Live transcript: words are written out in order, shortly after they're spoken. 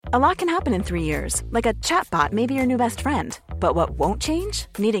A lot can happen in 3 years, like a chatbot may be your new best friend. But what won't change?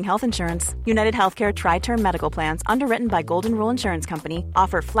 Needing health insurance. United Healthcare Tri-Term Medical Plans, underwritten by Golden Rule Insurance Company,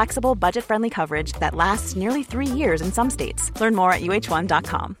 offer flexible, budget-friendly coverage that lasts nearly 3 years in some states. Learn more at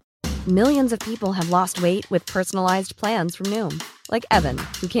uh1.com. Millions of people have lost weight with personalized plans from Noom. Like Evan,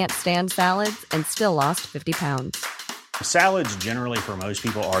 who can't stand salads and still lost 50 pounds. Salads generally for most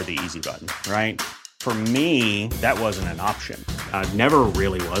people are the easy button, right? For me, that wasn't an option. I never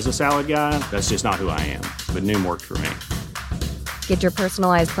really was a salad guy. That's just not who I am. But Noom worked for me. Get your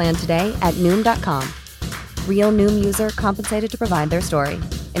personalized plan today at Noom.com. Real Noom user compensated to provide their story.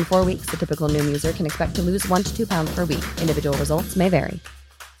 In 4 weeks, the typical Noom user can expect to lose 1 to 2 pounds per week. Individual results may vary.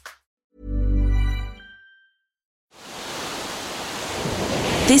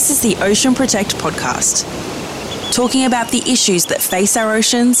 This is the Ocean Protect podcast, talking about the issues that face our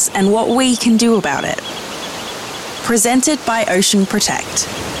oceans and what we can do about it. Presented by Ocean Protect,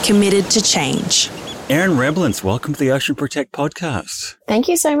 committed to change. Erin Remblance, welcome to the Ocean Protect podcast. Thank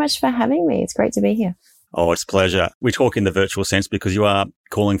you so much for having me. It's great to be here. Oh, it's a pleasure. We talk in the virtual sense because you are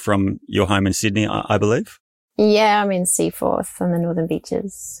calling from your home in Sydney, I believe. Yeah, I'm in Seaforth on the northern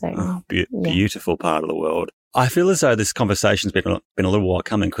beaches. So, beautiful part of the world. I feel as though this conversation's been a little while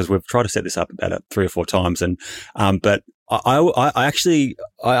coming because we've tried to set this up about 3 or 4 times, and but I've actually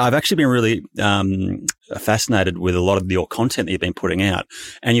been really fascinated with a lot of your content that you've been putting out,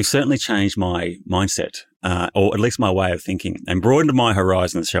 and you've certainly changed my mindset, or at least my way of thinking, and broadened my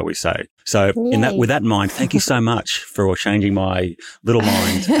horizons, shall we say? So, with that in mind, thank you so much for changing my little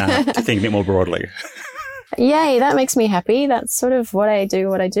mind to think a bit more broadly. Yay, that makes me happy. That's sort of what I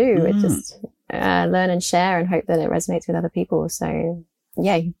do. It just learn and share and hope that it resonates with other people. So,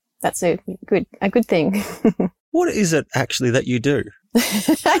 yay, that's a good thing. What is it actually that you do?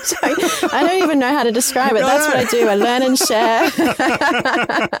 I don't even know how to describe it. That's what I do. I learn and share.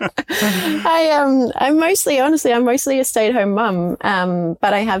 I'm mostly a stay-at-home mum,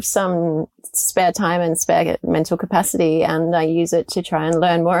 but I have some spare time and spare mental capacity, and I use it to try and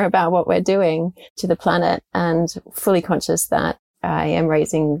learn more about what we're doing to the planet, and fully conscious that I am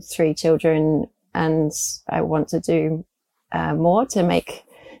raising 3 children and I want to do more to make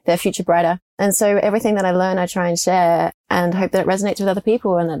their future brighter. And so everything that I learn, I try and share and hope that it resonates with other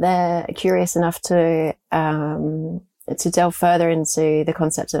people and that they're curious enough to delve further into the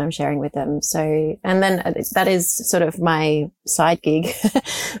concepts that I'm sharing with them. So, and then that is sort of my side gig.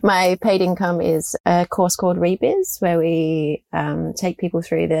 My paid income is a course called Rebiz, where we take people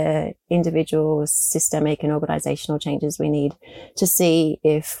through the individual systemic and organizational changes we need to see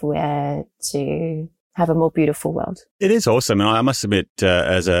if we're to have a more beautiful world. It is awesome. And I must admit,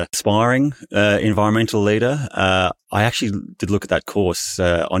 as an aspiring environmental leader, I actually did look at that course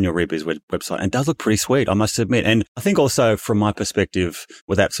on your Rebiz website, and it does look pretty sweet, I must admit. And I think also from my perspective,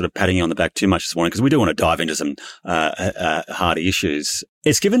 without sort of patting you on the back too much this morning, because we do want to dive into some hardy issues,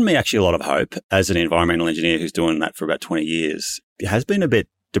 it's given me actually a lot of hope as an environmental engineer who's doing that for about 20 years. It has been a bit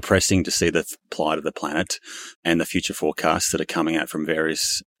depressing to see the plight of the planet and the future forecasts that are coming out from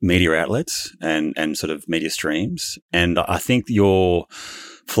various media outlets and sort of media streams. And I think your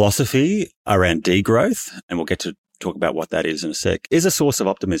philosophy around degrowth, and we'll get to talk about what that is in a sec, is a source of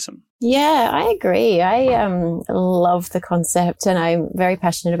optimism. Yeah, I agree. I love the concept and I'm very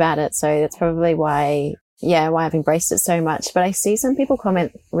passionate about it. So that's probably why I've embraced it so much. But I see some people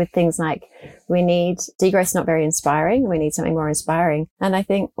comment with things like, degrowth's not very inspiring. We need something more inspiring. And I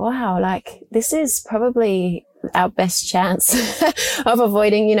think, wow, like this is probably our best chance of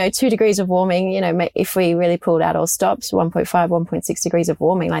avoiding, 2 degrees of warming. If we really pulled out all stops, 1.5, 1.6 degrees of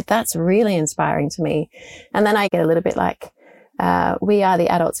warming, like that's really inspiring to me. And then I get a little bit like, we are the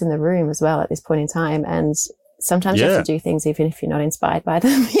adults in the room as well at this point in time. And sometimes you have to do things even if you're not inspired by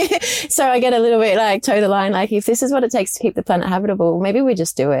them. So I get a little bit like toe the line, like if this is what it takes to keep the planet habitable, maybe we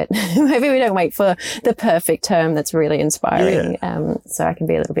just do it. Maybe we don't wait for the perfect term that's really inspiring. Yeah. So I can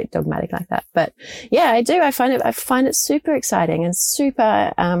be a little bit dogmatic like that. But yeah, I do. I find it super exciting and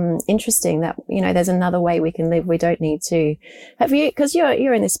super interesting that, there's another way we can live. We don't need to because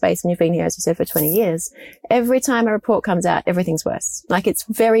you're in this space and you've been here, as you said, for 20 years. Every time a report comes out, everything's worse. Like it's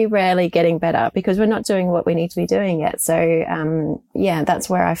very rarely getting better because we're not doing what we need to be doing yet. So, that's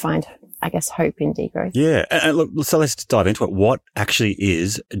where I find, I guess, hope in degrowth. Yeah. And look, so let's dive into it. What actually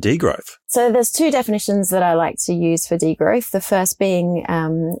is degrowth? So there's 2 definitions that I like to use for degrowth. The first being,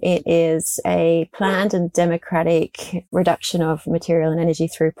 it is a planned and democratic reduction of material and energy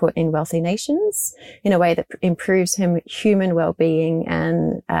throughput in wealthy nations in a way that improves human well-being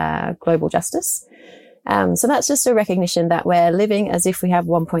and global justice. So that's just a recognition that we're living as if we have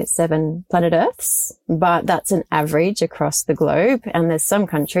 1.7 planet Earths, but that's an average across the globe. And there's some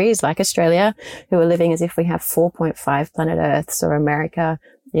countries like Australia who are living as if we have 4.5 planet Earths, or America,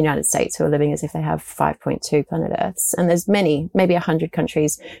 the United States, who are living as if they have 5.2 planet Earths. And there's maybe 100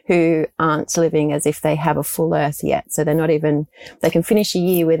 countries who aren't living as if they have a full Earth yet. So they can finish a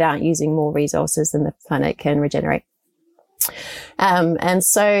year without using more resources than the planet can regenerate. And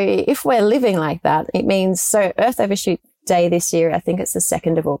so if we're living like that, it means, so Earth Overshoot Day this year, I think it's the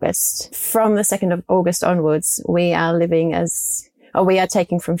 2nd of August. From the 2nd of August onwards, we are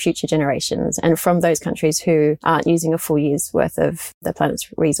taking from future generations and from those countries who aren't using a full year's worth of the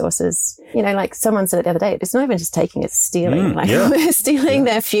planet's resources. You know, like someone said it the other day, it's not even just taking, it's stealing. We're stealing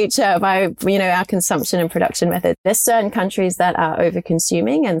their future by, our consumption and production method. There's certain countries that are over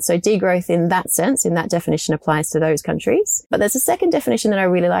consuming. And so degrowth in that sense, in that definition, applies to those countries. But there's a second definition that I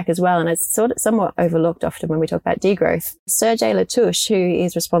really like as well. And it's somewhat overlooked often when we talk about degrowth. Sergei Latouche, who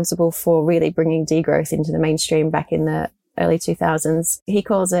is responsible for really bringing degrowth into the mainstream back in the early 2000s. He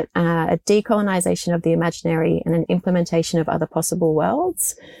calls it a decolonization of the imaginary and an implementation of other possible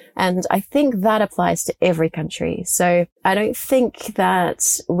worlds. And I think that applies to every country. So I don't think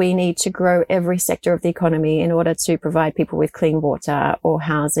that we need to grow every sector of the economy in order to provide people with clean water or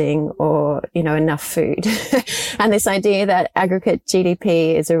housing or, enough food. And this idea that aggregate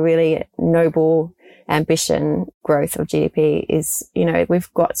GDP is a really noble ambition. Growth of GDP is,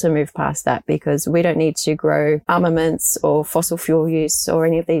 we've got to move past that, because we don't need to grow armaments or fossil fuel use or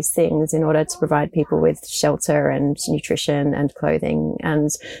any of these things in order to provide people with shelter and nutrition and clothing. And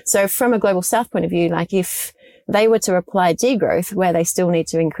so from a global south point of view, like if they were to apply degrowth where they still need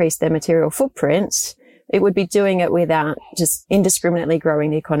to increase their material footprint, it would be doing it without just indiscriminately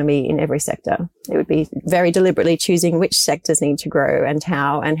growing the economy in every sector. It would be very deliberately choosing which sectors need to grow and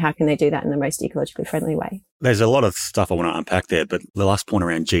how can they do that in the most ecologically friendly way. There's a lot of stuff I want to unpack there, but the last point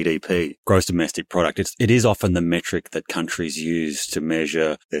around GDP, gross domestic product, it is often the metric that countries use to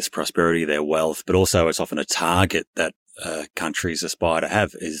measure their prosperity, their wealth, but also it's often a target that countries aspire to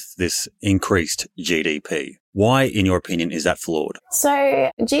have, is this increased GDP. Why, in your opinion, is that flawed? So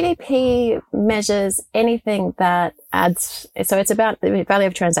GDP measures anything that adds, so it's about the value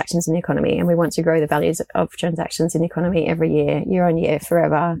of transactions in the economy, and we want to grow the values of transactions in the economy every year on year,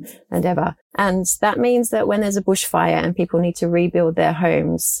 forever and ever. And that means that when there's a bushfire and people need to rebuild their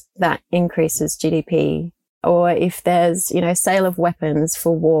homes, that increases GDP. Or if there's, sale of weapons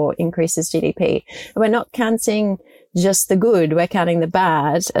for war, increases GDP. We're not counting just the good, we're counting the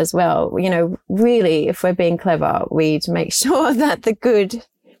bad as well. Really, if we're being clever, we'd make sure that the good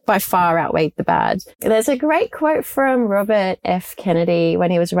by far outweighed the bad. There's a great quote from Robert F. Kennedy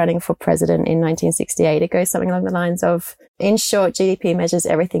when he was running for president in 1968. It goes something along the lines of, in short, GDP measures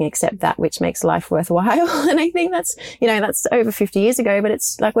everything except that which makes life worthwhile. And I think that's over 50 years ago, but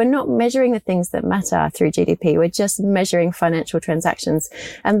it's like we're not measuring the things that matter through GDP. We're just measuring financial transactions.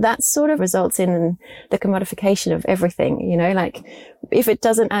 And that sort of results in the commodification of everything, like if it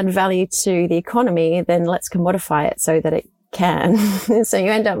doesn't add value to the economy, then let's commodify it so that it can. So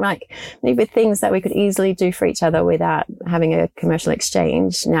you end up with things that we could easily do for each other without having a commercial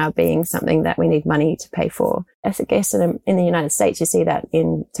exchange now being something that we need money to pay for. I guess in the United States, you see that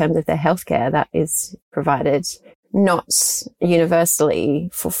in terms of their healthcare that is provided not universally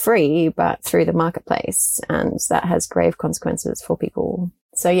for free, but through the marketplace. And that has grave consequences for people.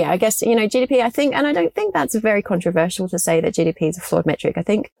 So yeah, I guess, GDP, I think, and I don't think that's very controversial to say that GDP is a flawed metric. I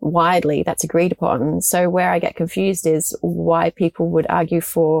think widely that's agreed upon. So where I get confused is why people would argue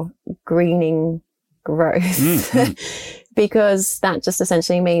for greening growth. Mm-hmm. Because that just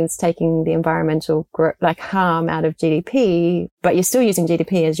essentially means taking the environmental harm out of GDP, but you're still using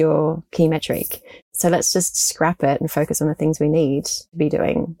GDP as your key metric. So let's just scrap it and focus on the things we need to be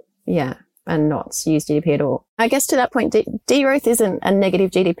doing. Yeah. And not use GDP at all. I guess to that point, degrowth isn't a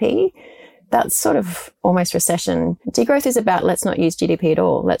negative GDP. That's sort of almost recession. Degrowth is about let's not use GDP at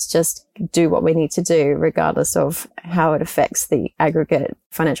all. Let's just do what we need to do regardless of how it affects the aggregate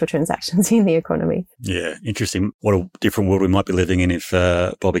financial transactions in the economy. Yeah, interesting. What a different world we might be living in if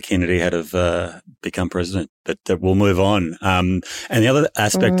Bobby Kennedy had have become president. But we'll move on. And the other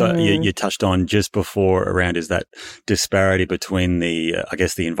aspect you touched on just before around is that disparity between the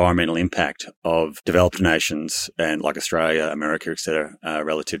environmental impact of developed nations and like Australia, America, et cetera,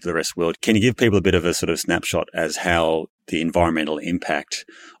 relative to the rest of the world. Can you give people a bit of a sort of snapshot as how the environmental impact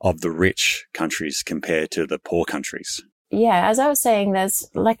of the rich countries compare to the poor countries? Yeah, as I was saying, there's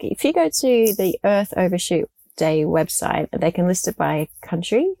if you go to the Earth Overshoot Day website, they can list it by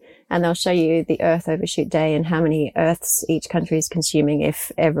country. and they'll show you the Earth overshoot day and how many Earths each country is consuming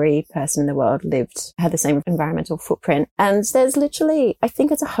if every person in the world had the same environmental footprint. And there's literally, I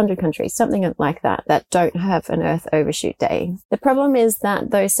think it's 100 countries, something like that, that don't have an Earth overshoot day. The problem is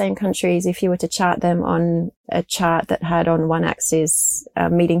that those same countries, if you were to chart them on a chart that had on one axis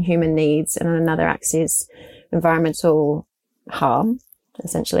meeting human needs and on another axis environmental harm,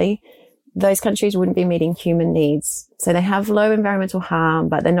 essentially, those countries wouldn't be meeting human needs. So they have low environmental harm,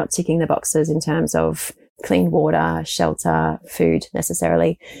 but they're not ticking the boxes in terms of clean water, shelter, food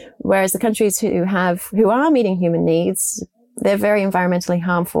necessarily. Whereas the countries who are meeting human needs, they're very environmentally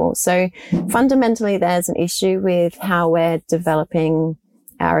harmful. So fundamentally, there's an issue with how we're developing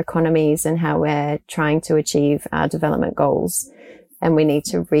our economies and how we're trying to achieve our development goals. And we need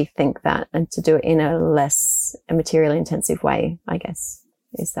to rethink that and to do it in a less material intensive way, I guess.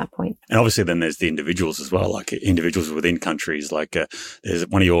 Is that point. And obviously then there's the individuals as well, like individuals within countries. Like there's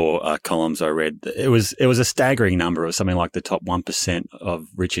one of your columns I read, it was a staggering number of something like the top 1% of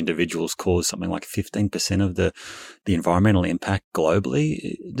rich individuals cause something like 15% of the environmental impact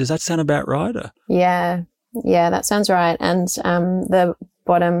globally. Does that sound about right? Yeah, that sounds right. And the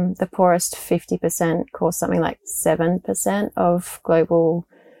poorest 50% cause something like 7% of global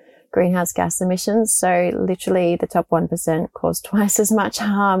greenhouse gas emissions. So literally the top 1% cause twice as much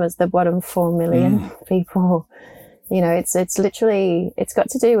harm as the bottom 4 million people. You know, it's literally, it's got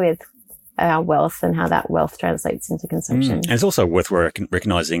to do with our wealth and how that wealth translates into consumption. And it's also worth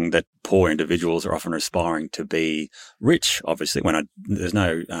recognizing that poor individuals are often aspiring to be rich, obviously, there's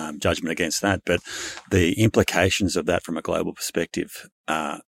no judgment against that, but the implications of that from a global perspective,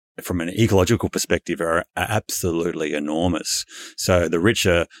 from an ecological perspective, are absolutely enormous. So the rich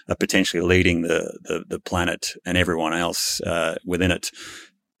are potentially leading the planet and everyone else within it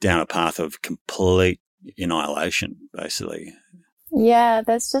down a path of complete annihilation, basically. Yeah,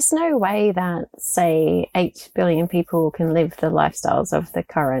 there's just no way that, say, 8 billion people can live the lifestyles of the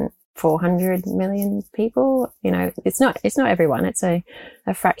current 400 million people. You know, it's not everyone. It's a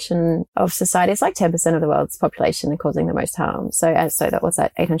fraction of society. It's like 10% of the world's population are causing the most harm. So that was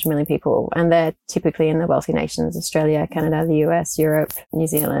that 800 million people. And they're typically in the wealthy nations, Australia, Canada, the US, Europe, New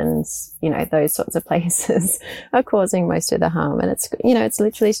Zealand, you know, those sorts of places are causing most of the harm. And it's, you know, it's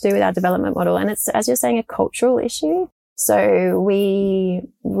literally to do with our development model. And it's, as you're saying, a cultural issue. So we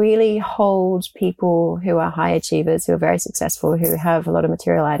really hold people who are high achievers, who are very successful, who have a lot of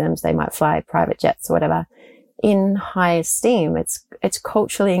material items, they might fly private jets or whatever, in high esteem. It's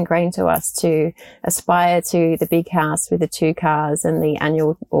culturally ingrained to us to aspire to the big house with the 2 cars and the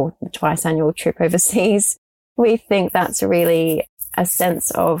annual or twice annual trip overseas. We think that's really a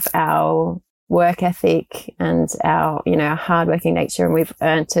sense of our work ethic and our, you know, hardworking nature, and we've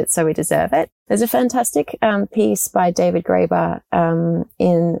earned it, so we deserve it. There's a fantastic piece by David Graeber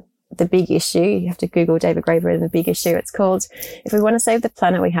in The Big Issue. You have to Google David Graeber in The Big Issue. It's called "If We Want to Save the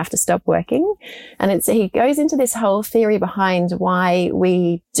Planet, We Have to Stop Working." And he goes into this whole theory behind why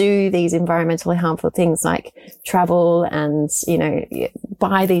we do these environmentally harmful things like travel and, you know,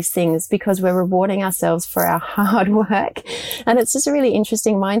 buy these things, because we're rewarding ourselves for our hard work. And it's just a really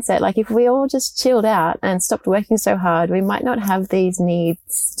interesting mindset. Like, if we all just chilled out and stopped working so hard, we might not have these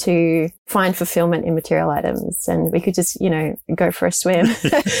needs to find fulfillment in material items. And we could just, you know, go for a swim,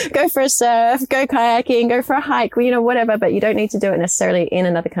 go for a surf, go kayaking, go for a hike, you know, whatever. But you don't need to do it necessarily in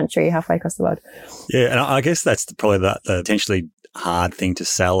another country halfway across the world. Yeah. And I guess that's probably the potentially hard thing to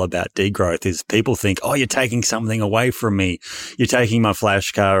sell about degrowth is people think, oh, you're taking something away from me. You're taking my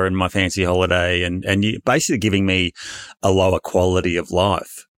flash car and my fancy holiday and you're basically giving me a lower quality of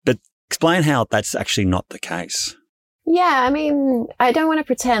life. But explain how that's actually not the case. Yeah, I mean, I don't want to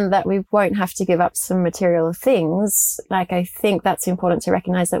pretend that we won't have to give up some material things. Like, I think that's important to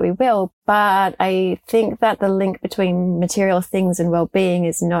recognize that we will, but I think that the link between material things and well-being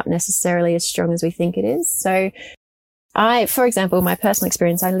is not necessarily as strong as we think it is. So for example, my personal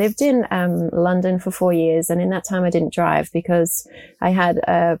experience, I lived in London for 4 years, and in that time I didn't drive because I had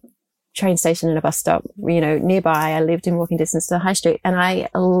a train station and a bus stop, you know, nearby. I lived in walking distance to the high street and I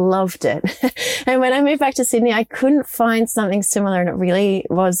loved it. And when I moved back to Sydney, I couldn't find something similar, and it really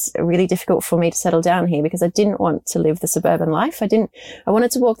was really difficult for me to settle down here because I didn't want to live the suburban life. I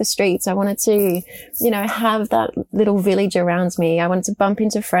wanted to walk the streets. I wanted to, you know, have that little village around me. I wanted to bump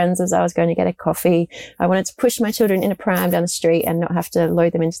into friends as I was going to get a coffee. I wanted to push my children in a pram down the street and not have to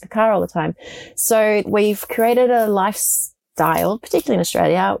load them into the car all the time. So we've created a lifestyle, particularly in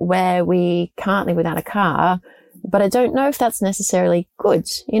Australia, where we can't live without a car, But I don't know if that's necessarily good.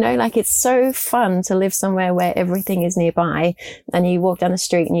 Like it's so fun to live somewhere where everything is nearby and you walk down the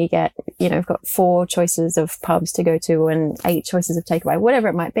street and you get, you've got 4 choices of pubs to go to and 8 choices of takeaway, whatever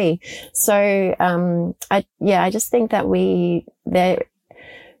it might be. So, I just think that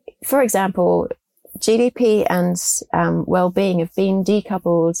for example, GDP and well-being have been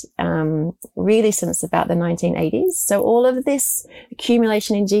decoupled really since about the 1980s. So all of this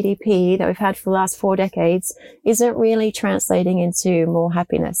accumulation in GDP that we've had for the last 4 decades isn't really translating into more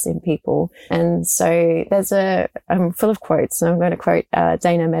happiness in people. And so I'm full of quotes, and I'm going to quote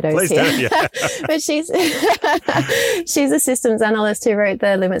Dana Meadows. Please here. don't, yeah. But she's a systems analyst who wrote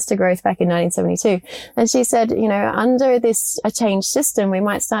the Limits to Growth back in 1972. And she said, under a changed system, we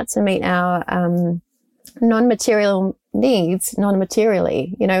might start to meet our non-material needs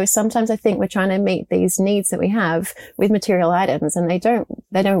non-materially. Sometimes I think we're trying to meet these needs that we have with material items, and they don't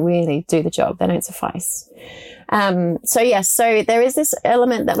really do the job. They don't suffice. So there is this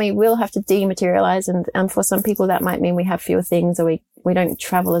element that we will have to dematerialize, and for some people that might mean we have fewer things, or we don't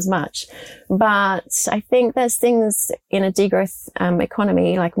travel as much. But I think there's things in a degrowth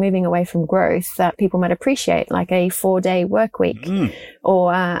economy, like moving away from growth, that people might appreciate, like a 4-day work week,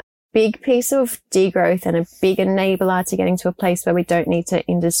 or big piece of degrowth and a big enabler to getting to a place where we don't need to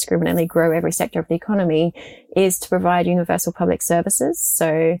indiscriminately grow every sector of the economy is to provide universal public services.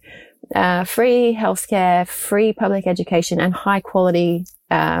 So, free healthcare, free public education, and high quality,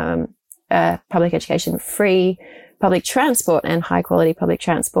 public education, free public transport and high quality public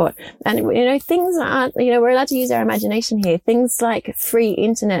transport. And, things aren't, we're allowed to use our imagination here. Things like free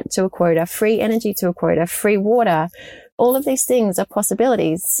internet to a quota, free energy to a quota, free water. All of these things are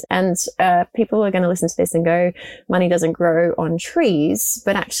possibilities, and people are going to listen to this and go, money doesn't grow on trees,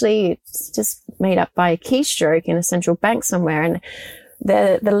 but actually it's just made up by a keystroke in a central bank somewhere. And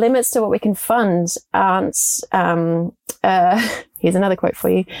the limits to what we can fund aren't, here's another quote for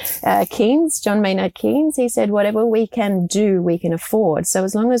you. John Maynard Keynes, he said, whatever we can do, we can afford. So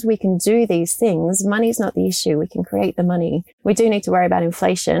as long as we can do these things, money's not the issue. We can create the money. We do need to worry about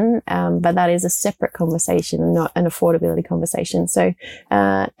inflation, but that is a separate conversation, not an affordability conversation. So,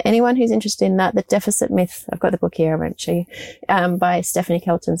 anyone who's interested in that, The Deficit Myth, I've got the book here, I won't show you, by Stephanie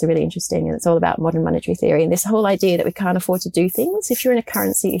Kelton's really interesting, and it's all about modern monetary theory and this whole idea that we can't afford to do things. If you're in a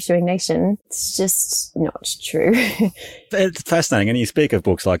currency issuing nation, it's just not true. It's fascinating. And you speak of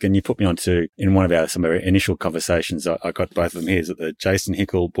books and you put me onto, in one of some of our initial conversations, I got both of them here, is the Jason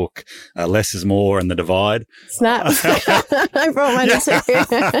Hickel book, Less is More and The Divide. Snap. I brought mine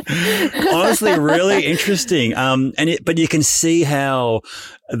too. Honestly, really interesting. But you can see how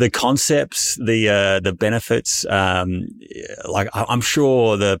the concepts, the benefits, I'm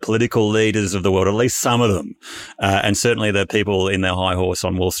sure the political leaders of the world, at least some of them, and certainly the people in their high horse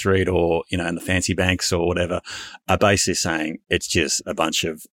on Wall Street or, in the fancy banks or whatever, are basically saying it's just a bunch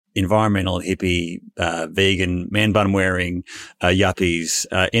of environmental hippie, vegan, man bun wearing, yuppies,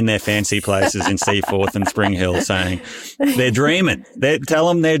 in their fancy places in Seaforth and Spring Hill saying they're dreaming. Tell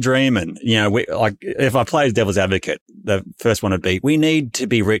them they're dreaming. If I play devil's advocate, the first one would be, we need to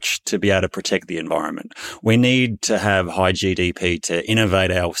be rich to be able to protect the environment. We need to have high GDP to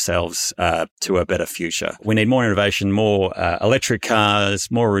innovate ourselves, to a better future. We need more innovation, more, electric cars,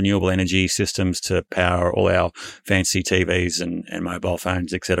 more renewable energy systems to power all our fancy TVs and mobile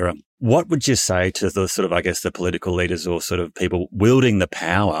phones, etc. What would you say to the sort of, the political leaders or sort of people wielding the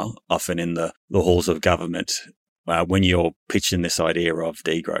power often in the halls of government when you're pitching this idea of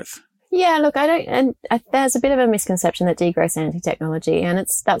degrowth? Yeah, look, there's a bit of a misconception that degrowth is anti-technology, and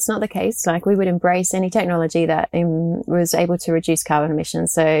that's not the case. We would embrace any technology that was able to reduce carbon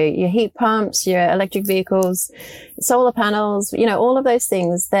emissions. So your heat pumps, your electric vehicles, solar panels, all of those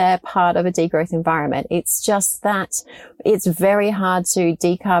things, they're part of a degrowth environment. It's just that it's very hard to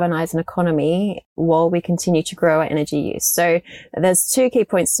decarbonize an economy while we continue to grow our energy use. So there's 2 key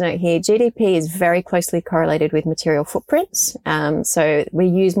points to note here. GDP is very closely correlated with material footprint. So we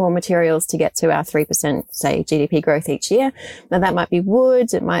use more materials to get to our 3%, say, GDP growth each year. Now that might be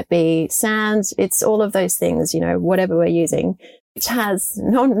wood, it might be sand. It's all of those things, whatever we're using, which has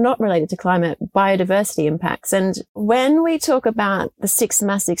not related to climate, biodiversity impacts. And when we talk about the 6th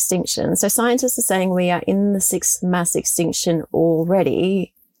mass extinction, so scientists are saying we are in the 6th mass extinction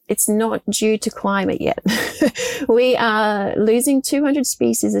already. It's not due to climate yet. We are losing 200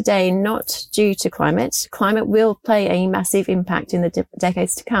 species a day, not due to climate. Climate will play a massive impact in the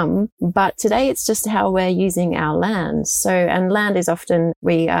decades to come. But today it's just how we're using our land. And land is often,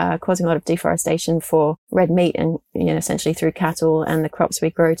 we are causing a lot of deforestation for red meat and, essentially through cattle and the crops we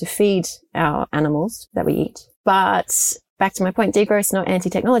grow to feed our animals that we eat. But back to my point, degrowth is not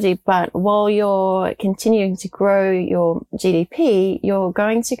anti-technology, but while you're continuing to grow your GDP, you're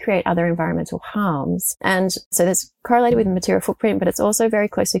going to create other environmental harms. And so that's correlated with material footprint, but it's also very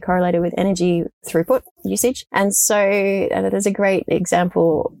closely correlated with energy throughput usage. And so there's a great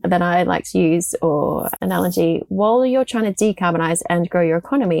example that I like to use, or analogy. While you're trying to decarbonize and grow your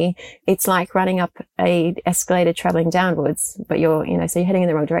economy, it's like running up a escalator traveling downwards, but so you're heading in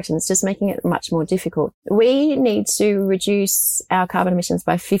the wrong direction. It's just making it much more difficult. We need to reduce our carbon emissions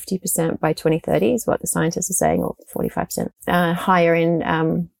by 50% by 2030 is what the scientists are saying, or 45% higher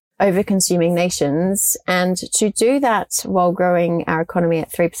in over-consuming nations. And to do that while growing our economy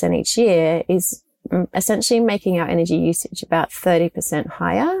at 3% each year is essentially making our energy usage about 30%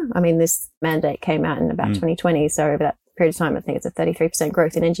 higher. I mean, this mandate came out in about 2020. So over that period of time, I think it's a 33%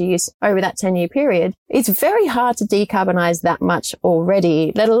 growth in energy use over that 10-year period. It's very hard to decarbonize that much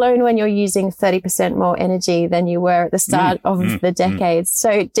already, let alone when you're using 30% more energy than you were at the start of the decade.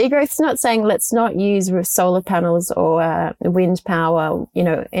 So degrowth's not saying let's not use solar panels or wind power,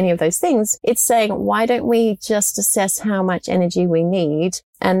 any of those things. It's saying, why don't we just assess how much energy we need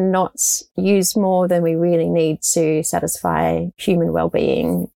and not use more than we really need to satisfy human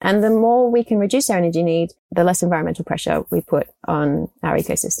well-being. And the more we can reduce our energy need, the less environmental pressure we put on our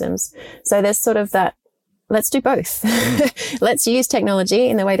ecosystems. So there's sort of that, let's do both. Let's use technology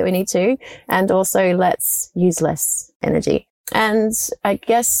in the way that we need to, and also let's use less energy. And I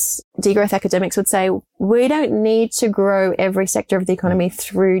guess degrowth academics would say we don't need to grow every sector of the economy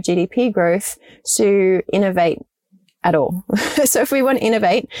through GDP growth to innovate at all. So if we want to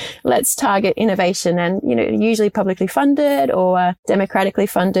innovate, let's target innovation, and, usually publicly funded or democratically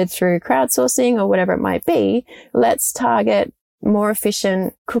funded through crowdsourcing or whatever it might be. Let's target more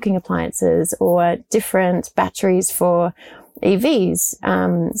efficient cooking appliances or different batteries for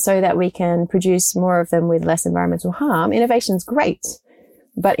EVs, so that we can produce more of them with less environmental harm. Innovation's great,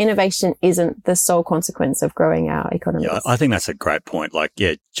 but innovation isn't the sole consequence of growing our economies. Yeah, I think that's a great point.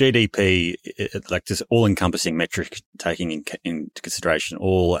 GDP, like this all-encompassing metric taking into consideration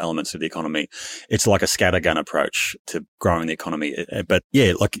all elements of the economy. It's like a scattergun approach to growing the economy. But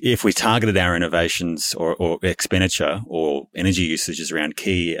yeah, like if we targeted our innovations or expenditure or energy usages around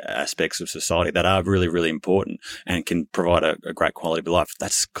key aspects of society that are really, really important and can provide a great quality of life,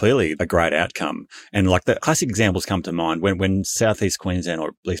 that's clearly a great outcome. And like the classic examples come to mind when Southeast Queensland, or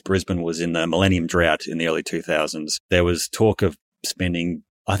at least Brisbane, was in the millennium drought in the early 2000s. There was talk of spending,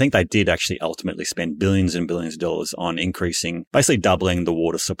 I think they did actually ultimately spend billions and billions of dollars on increasing, basically doubling the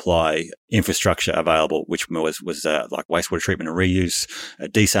water supply infrastructure available, which was like wastewater treatment and reuse,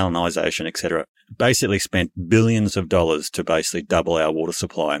 desalinization, etc. Basically spent billions of dollars to basically double our water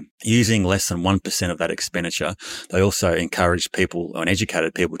supply. Using less than 1% of that expenditure, they also encouraged people and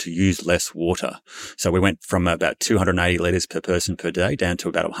educated people to use less water. So we went from about 280 litres per person per day down to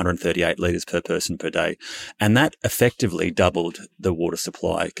about 138 litres per person per day. And that effectively doubled the water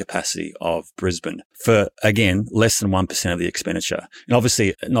supply capacity of Brisbane for, again, less than 1% of the expenditure. And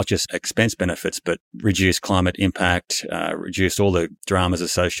obviously not just expense benefits, but reduced climate impact, reduced all the dramas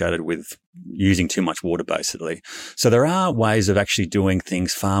associated with using too much water, basically. So there are ways of actually doing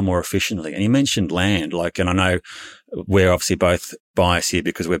things far more efficiently. And you mentioned land, and I know we're obviously both biased here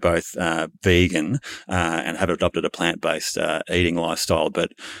because we're both vegan and have adopted a plant-based eating lifestyle,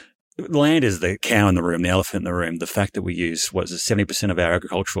 but land is the cow in the room, the elephant in the room. The fact that we use, 70% of our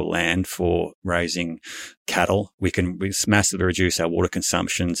agricultural land for raising cattle, we massively reduce our water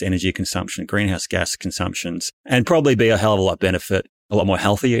consumptions, energy consumption, greenhouse gas consumptions, and probably be a hell of a lot more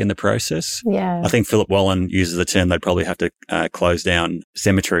healthier in the process. Yeah. I think Philip Wallen uses the term they'd probably have to close down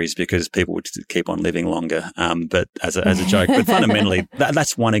cemeteries because people would keep on living longer. But as a joke, but fundamentally,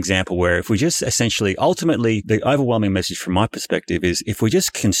 that's one example where if we just ultimately, the overwhelming message from my perspective is if we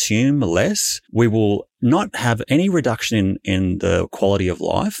just consume less, we will not have any reduction in the quality of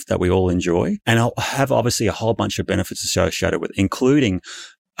life that we all enjoy. And I'll have obviously a whole bunch of benefits associated with, including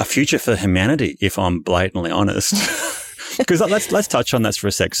a future for humanity, if I'm blatantly honest. Because let's touch on that for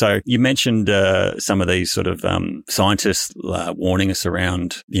a sec. So you mentioned some of these sort of scientists warning us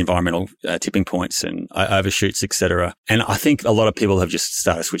around the environmental tipping points and overshoots, etc. And I think a lot of people have just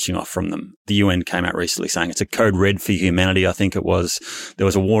started switching off from them. The UN came out recently saying it's a code red for humanity. I think it was. There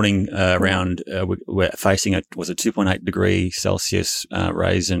was a warning around we're facing a 2.8 degree Celsius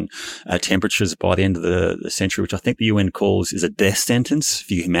raise in temperatures by the end of the century, which I think the UN calls is a death sentence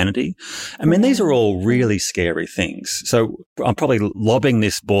for humanity. I mean, these are all really scary things. So I'm probably lobbing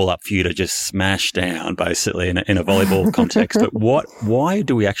this ball up for you to just smash down, basically, in a volleyball context. But why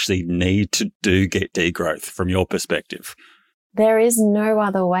do we actually need to get degrowth from your perspective? There is no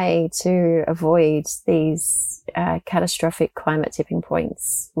other way to avoid these catastrophic climate tipping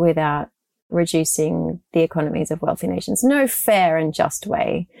points without reducing the economies of wealthy nations. No fair and just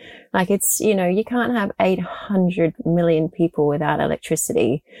way. Like it's, you can't have 800 million people without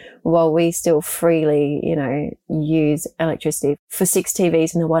electricity while we still freely, use electricity for 6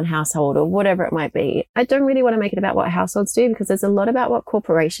 TVs in the one household or whatever it might be. I don't really want to make it about what households do because there's a lot about what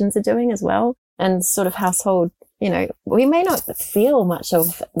corporations are doing as well, and sort of household. We may not feel much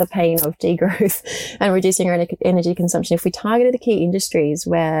of the pain of degrowth and reducing our energy consumption if we targeted the key industries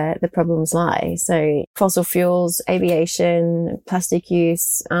where the problems lie. So fossil fuels, aviation, plastic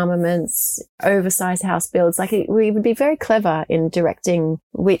use, armaments, oversized house builds. We would be very clever in directing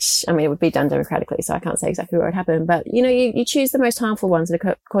it would be done democratically, so I can't say exactly what would happen. But, you choose the most harmful ones that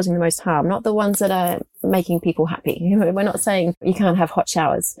are causing the most harm, not the ones that are making people happy. We're not saying you can't have hot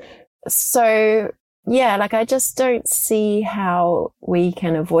showers. So, yeah, I just don't see how we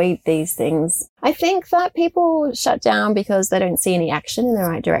can avoid these things. I think that people shut down because they don't see any action in the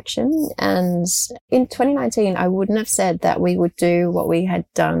right direction. And in 2019, I wouldn't have said that we would do what we had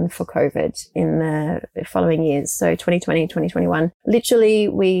done for COVID in the following years. So 2020, 2021, literally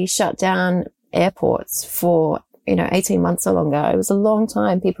we shut down airports for 18 months or longer. It was a long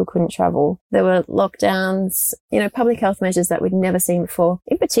time. People couldn't travel. There were lockdowns, public health measures that we'd never seen before.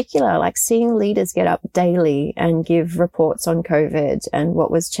 In particular, seeing leaders get up daily and give reports on COVID and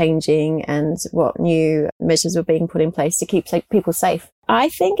what was changing and what new measures were being put in place to keep people safe. I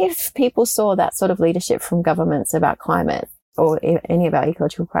think if people saw that sort of leadership from governments about climate or any of our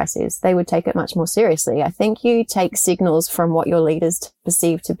ecological crises, they would take it much more seriously. I think you take signals from what your leaders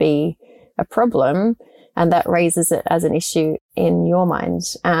perceive to be a problem, and that raises it as an issue in your mind.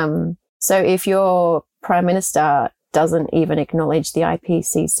 So if your prime minister doesn't even acknowledge the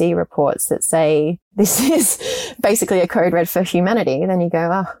IPCC reports that say this is basically a code red for humanity, then you go,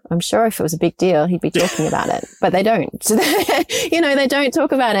 oh, I'm sure if it was a big deal, he'd be talking about it. But they don't. So they don't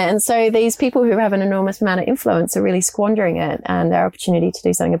talk about it. And so these people who have an enormous amount of influence are really squandering it and their opportunity to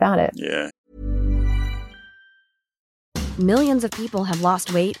do something about it. Yeah. Millions of people have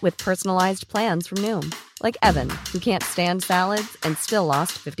lost weight with personalized plans from Noom. Like Evan, who can't stand salads and still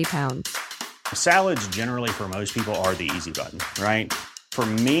lost 50 pounds. Salads generally for most people are the easy button, right? For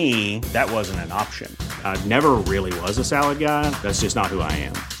me, that wasn't an option. I never really was a salad guy. That's just not who I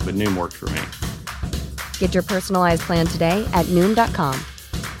am. But Noom worked for me. Get your personalized plan today at Noom.com.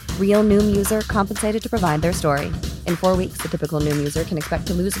 Real Noom user compensated to provide their story. In 4 weeks, the typical Noom user can expect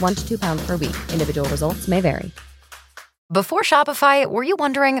to lose 1 to 2 pounds per week. Individual results may vary. Before Shopify, were you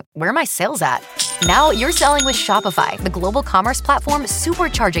wondering, where are my sales at? Now you're selling with Shopify, the global commerce platform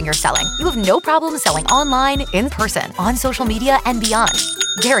supercharging your selling. You have no problem selling online, in person, on social media, and beyond.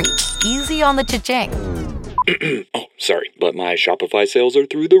 Gary, easy on the cha-ching. Oh, sorry, but my Shopify sales are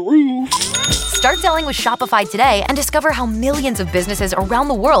through the roof. Start selling with Shopify today and discover how millions of businesses around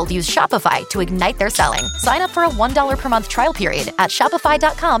the world use Shopify to ignite their selling. Sign up for a $1 per month trial period at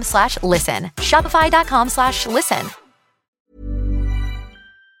shopify.com/listen. Shopify.com/listen.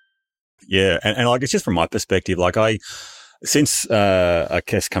 Yeah. And it's just from my perspective, since I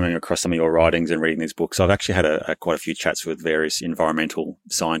guess coming across some of your writings and reading these books, I've actually had quite a few chats with various environmental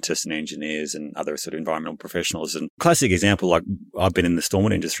scientists and engineers and other sort of environmental professionals. And classic example, I've been in the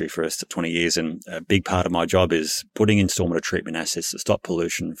stormwater industry for 20 years, and a big part of my job is putting in stormwater treatment assets to stop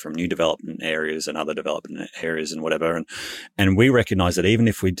pollution from new development areas and other development areas and whatever. And we recognize that even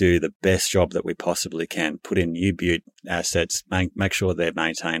if we do the best job that we possibly can, put in new butte assets, make sure they're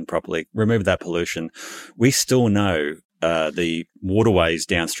maintained properly, remove that pollution, we still know the waterways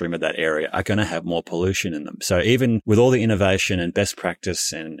downstream of that area are going to have more pollution in them. So even with all the innovation and best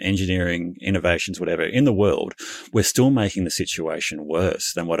practice and engineering innovations, whatever, in the world, we're still making the situation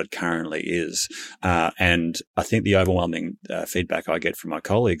worse than what it currently is. And I think the overwhelming feedback I get from my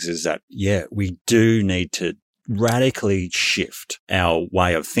colleagues is that, we do need to radically shift our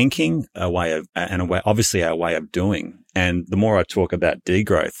way of thinking, obviously our way of doing. And the more I talk about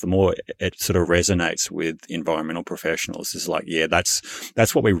degrowth, the more it sort of resonates with environmental professionals. It's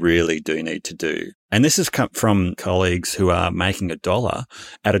that's what we really do need to do. And this has come from colleagues who are making $1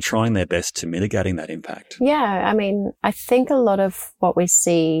 out of trying their best to mitigating that impact. Yeah, I think a lot of what we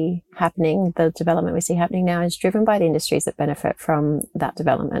see happening, the development we see happening now, is driven by the industries that benefit from that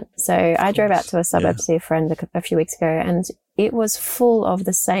development. So I drove out to a suburb to see a friend a few weeks ago, and it was full of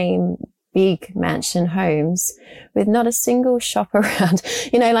the same big mansion homes with not a single shop around.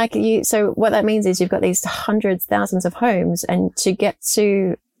 So what that means is you've got these hundreds, thousands of homes, and to get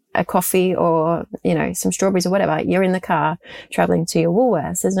to a coffee or, some strawberries or whatever, you're in the car traveling to your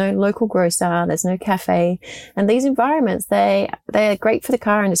Woolworths. There's no local grocer. There's no cafe. And these environments, they're great for the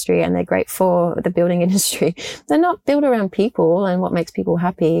car industry and they're great for the building industry. They're not built around people and what makes people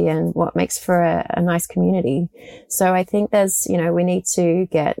happy and what makes for a nice community. So I think we need to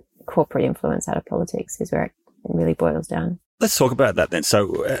get corporate influence out of politics is where it really boils down. Let's talk about that then.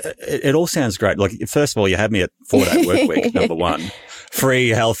 So it all sounds great. Like, first of all, you had me at 4-day work week, number one. Free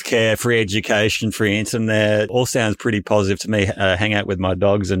healthcare, free education, free internet. All sounds pretty positive to me. Hang out with my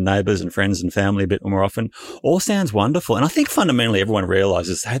dogs and neighbours and friends and family a bit more often. All sounds wonderful. And I think fundamentally everyone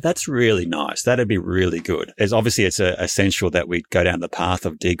realises, hey, that's really nice. That'd be really good. It's essential that we go down the path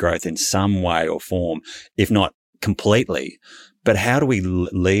of degrowth in some way or form, if not completely. But how do we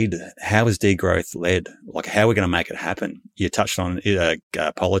lead? How is degrowth led? Like, how are we going to make it happen? You touched on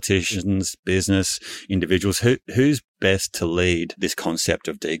politicians, business, individuals. Who's best to lead this concept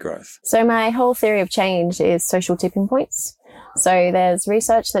of degrowth? So my whole theory of change is social tipping points. So there's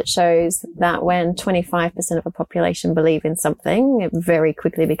research that shows that when 25% of a population believe in something, it very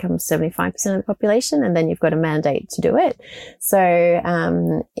quickly becomes 75% of the population, and then you've got a mandate to do it.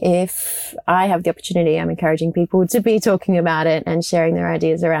 So if I have the opportunity, I'm encouraging people to be talking about it and sharing their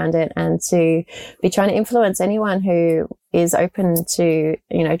ideas around it and to be trying to influence anyone who is open to,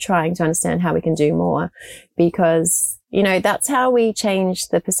 trying to understand how we can do more, because that's how we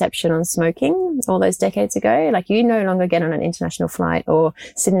changed the perception on smoking all those decades ago. Like, you no longer get on an international flight or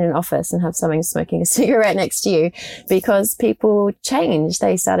sit in an office and have someone smoking a cigarette next to you, because people changed.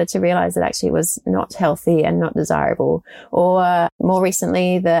 They started to realize that actually it was not healthy and not desirable. Or more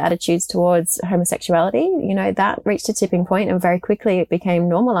recently, the attitudes towards homosexuality, that reached a tipping point, and very quickly it became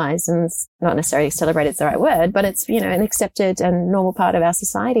normalized, and not necessarily celebrated is the right word, but it's, an accepted and normal part of our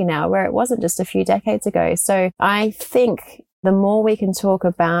society now, where it wasn't just a few decades ago. So I think the more we can talk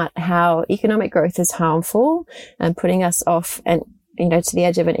about how economic growth is harmful and putting us off and to the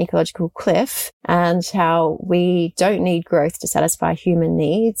edge of an ecological cliff, and how we don't need growth to satisfy human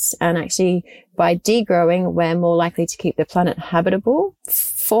needs, and actually by degrowing, we're more likely to keep the planet habitable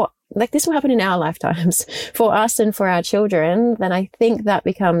this will happen in our lifetimes for us and for our children, then I think that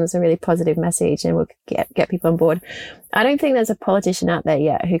becomes a really positive message and will get people on board. I don't think there's a politician out there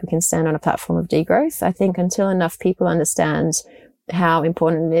yet who can stand on a platform of degrowth. I think until enough people understand how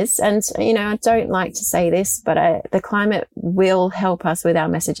important it is. And, I don't like to say this, but the climate will help us with our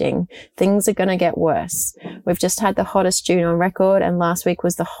messaging. Things are going to get worse. We've just had the hottest June on record, and last week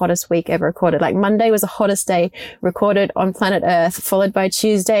was the hottest week ever recorded. Like, Monday was the hottest day recorded on planet Earth, followed by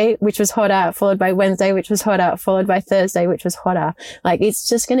Tuesday, which was hotter, followed by Wednesday, which was hotter, followed by Thursday, which was hotter. Like, it's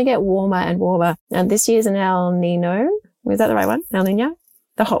just going to get warmer and warmer. And this year's an El Nino. Is that the right one? El Nino?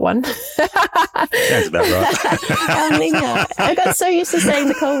 The hot one. Sounds about right. El Nino. I got so used to saying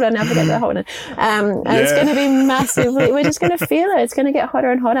the cold one, I forget the hot one. And it's going to be massively, we're just going to feel it. It's going to get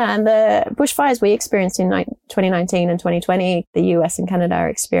hotter and hotter. And the bushfires we experienced in 2019 and 2020, the US and Canada are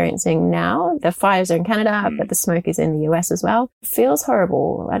experiencing now. The fires are in Canada, but the smoke is in the US as well. It feels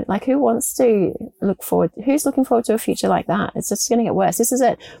horrible. Like, who's looking forward to a future like that? It's just going to get worse. This is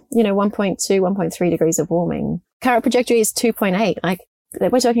at, 1.2, 1.3 degrees of warming. Current trajectory is 2.8. Like,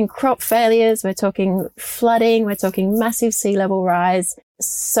 we're talking crop failures, we're talking flooding, we're talking massive sea level rise.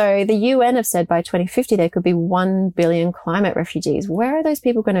 So the UN have said by 2050 there could be 1 billion climate refugees. Where are those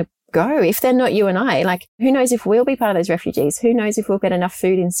people going to go if they're not you and I? Like, who knows if we'll be part of those refugees? Who knows if we'll get enough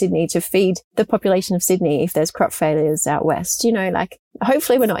food in Sydney to feed the population of Sydney if there's crop failures out west?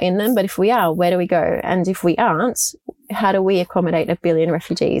 Hopefully we're not in them, but if we are, where do we go? And if we aren't, how do we accommodate 1 billion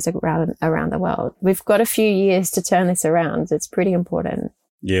refugees around the world? We've got a few years to turn this around. It's pretty important.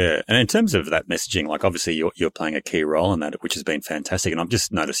 Yeah. And in terms of that messaging, like, obviously you're playing a key role in that, which has been fantastic. And I've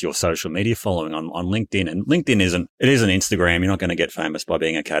just noticed your social media following on LinkedIn, and LinkedIn isn't Instagram. You're not going to get famous by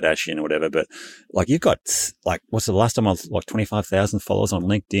being a Kardashian or whatever, but like, you've got what's the last time I was 25,000 followers on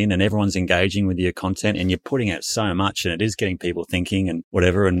LinkedIn, and everyone's engaging with your content and you're putting out so much, and it is getting people thinking and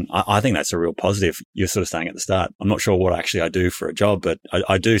whatever. And I think that's a real positive. You're sort of saying at the start, I'm not sure what actually I do for a job, but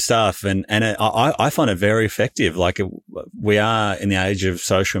I do stuff, and I find it very effective. Like, we are in the age of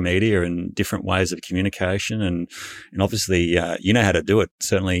social media and different ways of communication, and obviously you know how to do it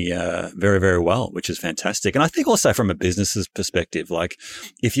certainly very, very well, which is fantastic. And I think also from a business's perspective, like,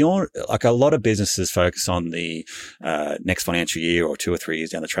 if you're like, a lot of businesses focus on the next financial year or 2 or 3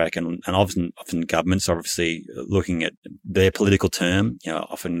 years down the track, and often governments are obviously looking at their political term.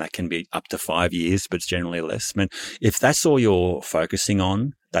 Often that can be up to 5 years, but it's generally less. I mean, if that's all you're focusing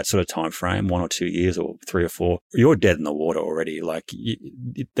on, that sort of time frame, 1 or 2 years or 3 or 4, you're dead in the water already. Like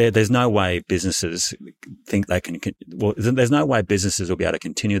there's no way businesses think they can, well, there's no way businesses will be able to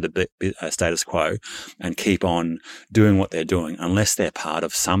continue the status quo and keep on doing what they're doing unless they're part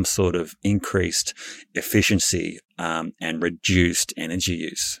of some sort of increased efficiency and reduced energy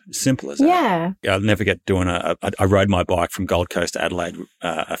use. Simple as that. Yeah. I'll never get doing I rode my bike from Gold Coast to Adelaide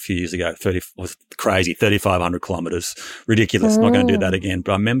a few years ago. Was crazy, 3,500 kilometres. Ridiculous. Not going to do that again.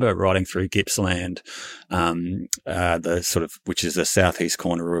 But I remember riding through Gippsland, the sort of, which is the southeast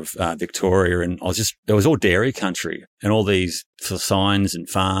corner of Victoria, and it was all dairy country and all these sort of signs and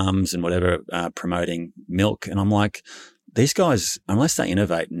farms and whatever promoting milk. And I'm like, these guys, unless they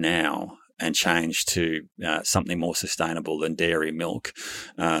innovate now and change to something more sustainable than dairy milk,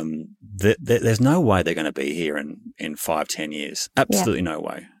 there's no way they're going to be here in 5-10 years. Absolutely no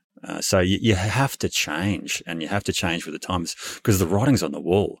way. So you have to change, and you have to change with the times because the writing's on the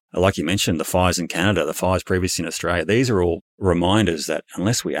wall. Like you mentioned, the fires in Canada, the fires previously in Australia, these are all reminders that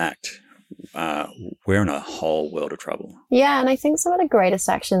unless we act, we're in a whole world of trouble. Yeah, and I think some of the greatest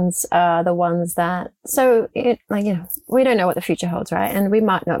actions are the ones that, we don't know what the future holds, right? And we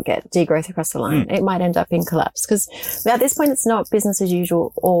might not get degrowth across the line. It might end up in collapse because at this point, it's not business as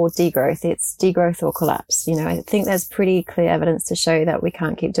usual or degrowth. It's degrowth or collapse. I think there's pretty clear evidence to show that we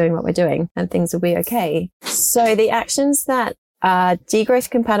can't keep doing what we're doing and things will be okay. So the actions that are degrowth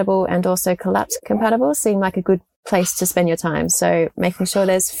compatible and also collapse compatible seem like a good place to spend your time. So making sure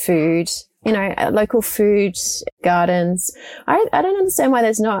there's food, local food gardens. I don't understand why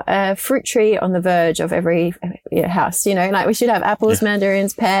there's not a fruit tree on the verge of every house, like we should have apples,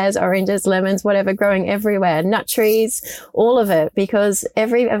 mandarins, pears, oranges, lemons, whatever growing everywhere, nut trees, all of it, because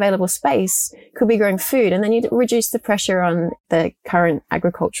every available space could be growing food. And then you reduce the pressure on the current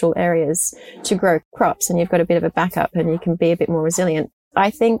agricultural areas to grow crops, and you've got a bit of a backup and you can be a bit more resilient. I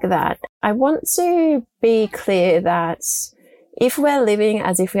think that I want to be clear that if we're living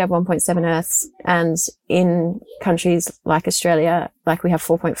as if we have 1.7 Earths and in countries like Australia, like we have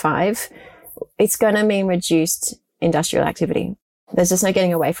 4.5, it's going to mean reduced industrial activity. There's just no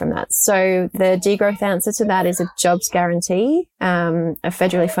getting away from that. So the degrowth answer to that is a jobs guarantee, a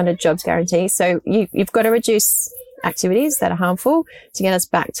federally funded jobs guarantee. So you've got to reduce activities that are harmful to get us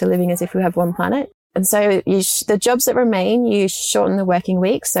back to living as if we have one planet. And so the jobs that remain, you shorten the working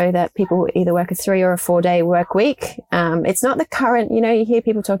week so that people either work a 3 or a 4-day work week. It's not the current, you hear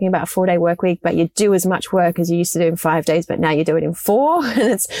people talking about a 4-day work week, but you do as much work as you used to do in 5 days, but now you do it in 4.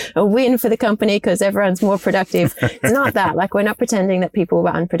 And it's a win for the company because everyone's more productive. It's not that. Like, we're not pretending that people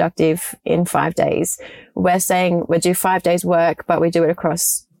were unproductive in 5 days. We're saying we do 5 days work, but we do it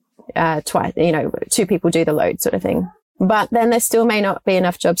across twice, 2 people do the load sort of thing. But then there still may not be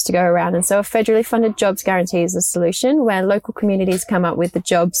enough jobs to go around. And so a federally funded jobs guarantee is a solution where local communities come up with the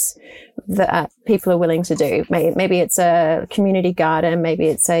jobs that people are willing to do. Maybe it's a community garden. Maybe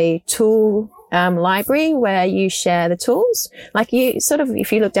it's a tool library where you share the tools. Like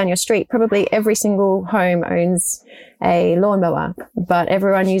if you look down your street, probably every single home owns a lawnmower, but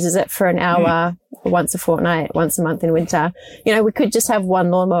everyone uses it for an hour once a fortnight, once a month in winter. We could just have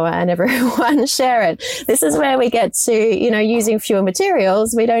one lawnmower and everyone share it. This is where we get to, using fewer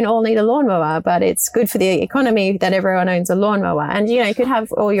materials. We don't all need a lawnmower, but it's good for the economy that everyone owns a lawnmower. And, you could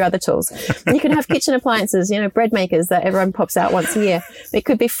have all your other tools. You could have kitchen appliances, bread makers that everyone pops out once a year. It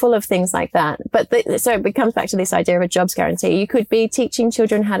could be full of things like that. But so it comes back to this idea of a jobs guarantee. You could be teaching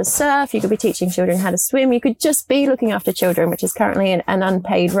children how to surf. You could be teaching children how to swim. You could just be looking after children, which is currently an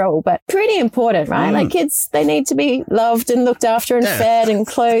unpaid role, but pretty important, right? Like, kids, they need to be loved and looked after and fed and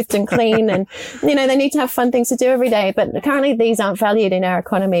clothed and clean, and they need to have fun things to do every day. But currently these aren't valued in our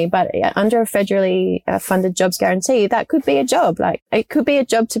economy. But under a federally funded jobs guarantee, that could be a job. Like, it could be a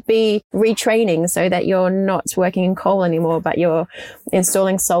job to be retraining so that you're not working in coal anymore, but you're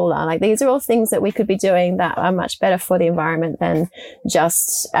installing solar. Like, these are all things that we could be doing that are much better for the environment than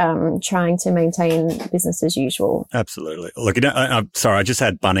just trying to maintain business as usual. Absolutely. Look, I'm sorry, I just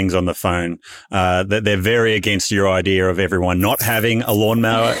had Bunnings on the phone. They're very against your idea of everyone not having a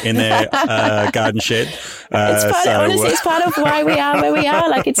lawnmower in their garden shed. It's part of why we are where we are.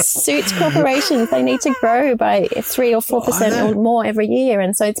 Like, it suits corporations. They need to grow by 3 or 4% or more every year.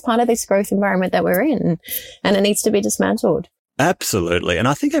 And so it's part of this growth environment that we're in, and it needs to be dismantled. Absolutely. And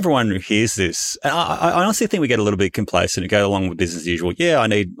I think everyone who hears this, I honestly think we get a little bit complacent and go along with business as usual. Yeah, I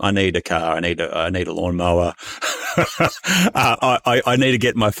need a car. I need a lawnmower. I need to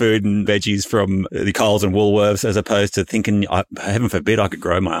get my food and veggies from the Coles and Woolworths as opposed to thinking, heaven forbid, I could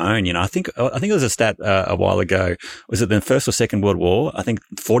grow my own. I think there was a stat a while ago. Was it the First or Second World War? I think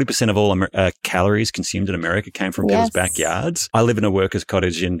 40% of all calories consumed in America came from people's backyards. I live in a workers'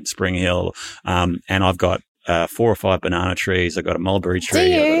 cottage in Spring Hill, and I've got 4 or 5 banana trees. I've got a mulberry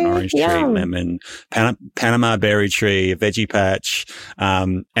tree, I've got an orange tree, lemon, Panama berry tree, a veggie patch.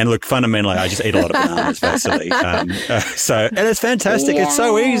 And look, fundamentally, I just eat a lot of bananas, basically. And it's fantastic. Yeah. It's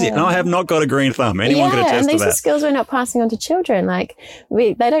so easy. And I have not got a green thumb. Anyone can attest to that. And these are skills we're not passing on to children. Like,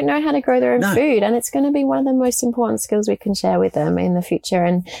 they don't know how to grow their own food. And it's going to be one of the most important skills we can share with them in the future.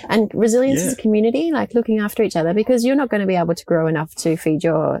 And resilience as a community, like looking after each other, because you're not going to be able to grow enough to feed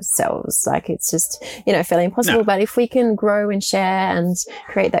yourselves. Like, it's just, fairly impossible. But if we can grow and share and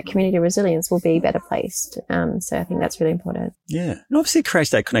create that community resilience, we'll be better placed. So I think that's really important. Yeah. And obviously it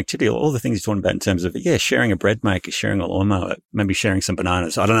creates that connectivity, all the things you're talking about in terms of, sharing a bread maker, sharing a lawnmower, maybe sharing some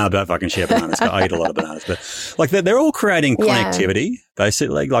bananas. I don't know about if I can share bananas. I eat a lot of bananas, but like they're all creating connectivity,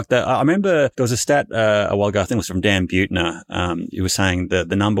 basically. Like I remember there was a stat a while ago, I think it was from Dan Buettner. He was saying the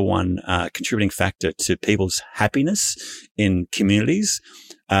number one contributing factor to people's happiness in communities,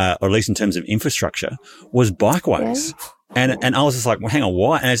 or at least in terms of infrastructure, was bikeways. Yeah. And I was just like, well, hang on,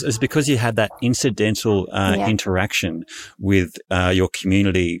 why? And it's because you had that incidental interaction with your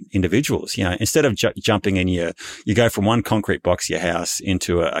community individuals. Instead of jumping in, you go from one concrete box, your house,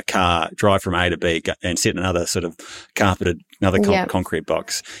 into a car, drive from A to B, and sit in another sort of carpeted, concrete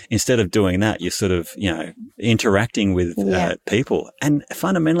box. Instead of doing that, you're sort of, interacting with people. And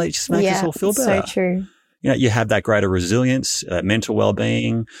fundamentally, it just makes us all feel better. So true. You have that greater resilience, mental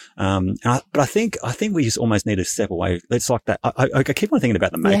well-being. But I think we just almost need to step away. It's like that. I keep on thinking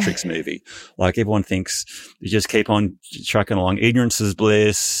about the Matrix movie. Like everyone thinks you just keep on trucking along. Ignorance is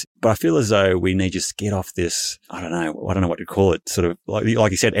bliss. But I feel as though we need to just get off this. I don't know what to call it. Sort of like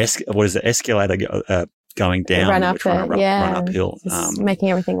you said, what is the escalator going down? Run uphill.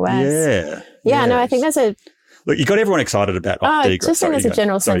 Making everything worse. Yeah. No, I think that's a. Look, you got everyone excited about Degrowth. Just think there's a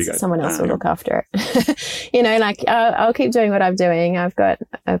general sense that someone else will look after it. I'll keep doing what I'm doing. I've got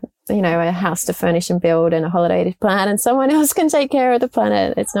a house to furnish and build and a holiday to plan, and someone else can take care of the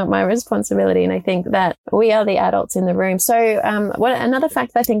planet. It's not my responsibility. And I think that we are the adults in the room. So, another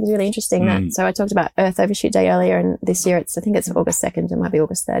fact that I think is really interesting so I talked about Earth Overshoot Day earlier, and this year I think it's August 2nd. It might be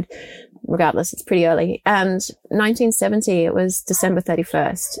August 3rd. Regardless, it's pretty early. And 1970, it was December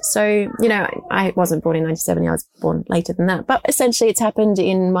 31st. So, I wasn't born in 1970. I was born later than that. But essentially, it's happened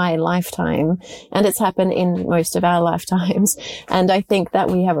in my lifetime, and it's happened in most of our lifetimes. And I think that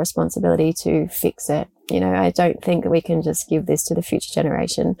we have a responsibility to fix it. I don't think that we can just give this to the future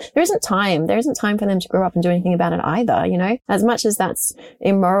generation. There isn't time for them to grow up and do anything about it either, As much as that's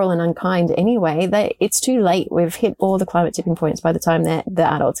immoral and unkind anyway, it's too late. We've hit all the climate tipping points by the time they're the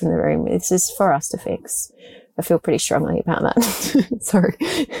adults in the room. This is for us to fix. I feel pretty strongly about that. Sorry.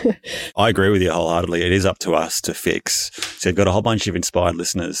 I agree with you wholeheartedly. It is up to us to fix. So you've got a whole bunch of inspired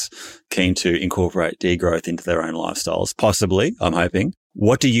listeners keen to incorporate degrowth into their own lifestyles. Possibly, I'm hoping.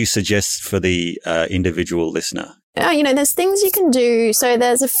 What do you suggest for the individual listener? There's things you can do. So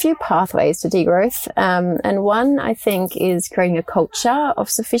there's a few pathways to degrowth. And one, I think, is creating a culture of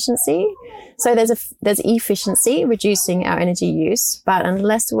sufficiency. So there's efficiency, reducing our energy use. But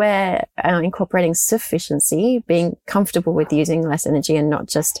unless we're incorporating sufficiency, being comfortable with using less energy and not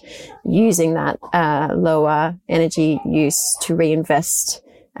just using that lower energy use to reinvest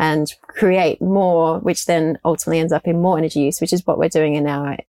and create more, which then ultimately ends up in more energy use, which is what we're doing in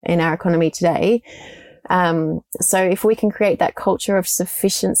our economy today. So if we can create that culture of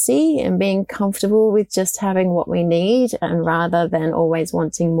sufficiency and being comfortable with just having what we need, and rather than always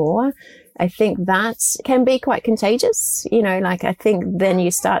wanting more, I think that can be quite contagious. I think then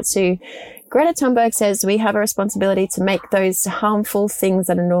you start to, Greta Thunberg says we have a responsibility to make those harmful things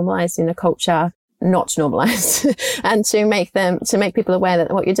that are normalized in a culture not normalized and to make people aware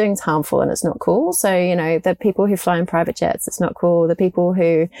that what you're doing is harmful and it's not cool. So, the people who fly in private jets, it's not cool. The people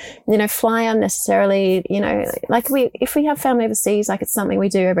who, fly unnecessarily, if we have family overseas, it's something we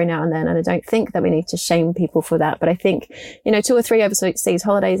do every now and then. And I don't think that we need to shame people for that. But I think, 2 or 3 overseas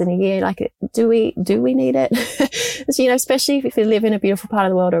holidays in a year, do we need it? Especially if you live in a beautiful part of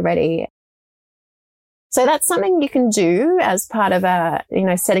the world already. So that's something you can do as part of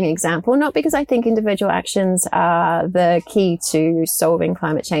setting an example, not because I think individual actions are the key to solving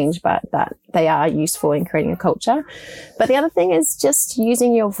climate change, but that they are useful in creating a culture. But the other thing is just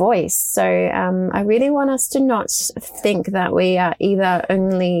using your voice. So, I really want us to not think that we are either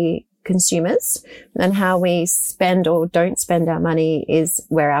only consumers and how we spend or don't spend our money is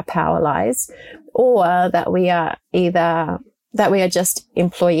where our power lies. or that we are just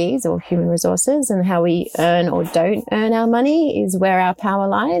employees or human resources, and how we earn or don't earn our money is where our power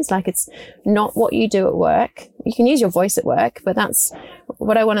lies. Like, it's not what you do at work. You can use your voice at work, but that's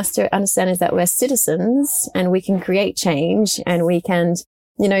what I want us to understand, is that we're citizens and we can create change, and we can,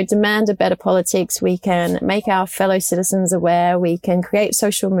 demand a better politics. We can make our fellow citizens aware. We can create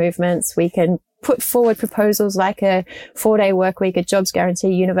social movements. We can put forward proposals like a 4-day work week, a jobs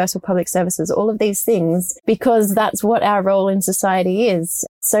guarantee, universal public services, all of these things, because that's what our role in society is.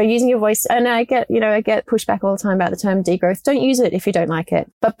 So using your voice, and I get pushback all the time about the term degrowth. Don't use it if you don't like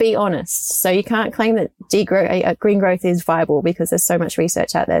it, but be honest. So you can't claim that green growth is viable, because there's so much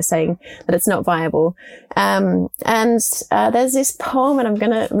research out there saying that it's not viable. And there's this poem, and I'm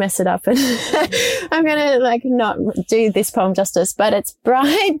going to mess it up, and I'm going to not do this poem justice, but it's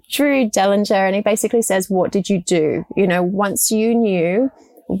by Drew Dellinger, and he basically says, what did you do? Once you knew,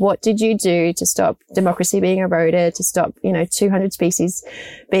 what did you do to stop democracy being eroded, to stop, 200 species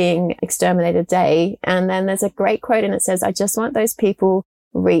being exterminated a day? And then there's a great quote, and it says, I just want those people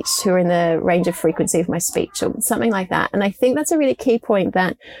reached who are in the range of frequency of my speech, or something like that. And I think that's a really key point,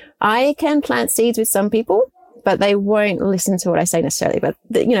 that I can plant seeds with some people, but they won't listen to what I say necessarily. But,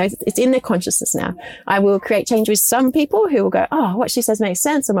 it's in their consciousness now. I will create change with some people who will go, oh, what she says makes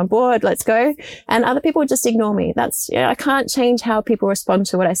sense. I'm on board. Let's go. And other people just ignore me. I can't change how people respond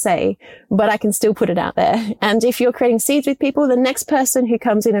to what I say, but I can still put it out there. And if you're creating seeds with people, the next person who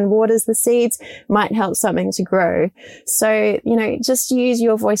comes in and waters the seeds might help something to grow. So, just use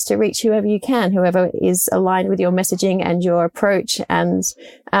your voice to reach whoever you can, whoever is aligned with your messaging and your approach. And,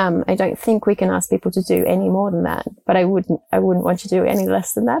 I don't think we can ask people to do any more than that, but I wouldn't want to do any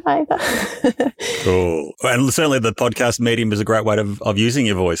less than that either. Cool. And certainly the podcast medium is a great way of using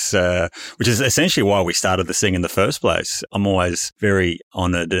your voice, which is essentially why we started this thing in the first place. I'm always very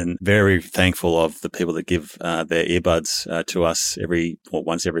honoured and very thankful of the people that give their earbuds to us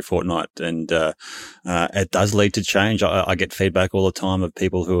once every fortnight. And it does lead to change. I get feedback all the time of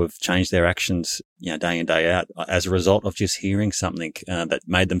people who have changed their actions, day in, day out, as a result of just hearing something that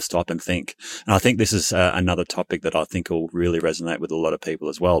made them stop and think. And I think this is another topic that I think will really resonate with a lot of people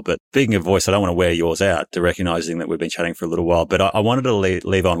as well. But speaking of voice, I don't want to wear yours out to recognizing that we've been chatting for a little while, but I wanted to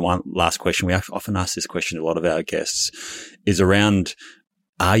leave on one last question. We often ask this question to a lot of our guests, is around,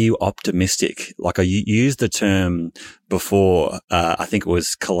 are you optimistic? Like, I used the term before, I think it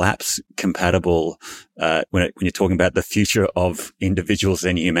was collapse compatible, when you're talking about the future of individuals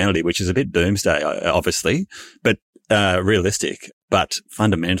and humanity, which is a bit doomsday, obviously, but realistic. But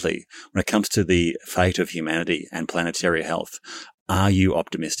fundamentally, when it comes to the fate of humanity and planetary health, are you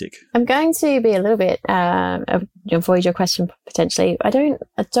optimistic? I'm going to be a little bit avoid your question potentially. I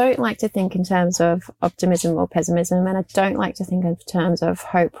don't like to think in terms of optimism or pessimism, and I don't like to think in terms of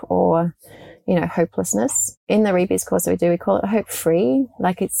hope or hopelessness. In the Rebus course that we do, we call it hope free.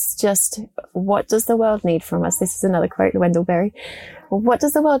 Like, it's just, what does the world need from us? This is another quote, Wendell Berry. What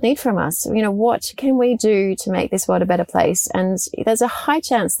does the world need from us? What can we do to make this world a better place? And there's a high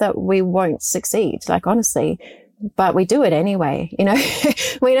chance that we won't succeed, like, honestly, but we do it anyway.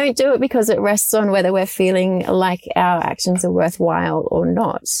 We don't do it because it rests on whether we're feeling like our actions are worthwhile or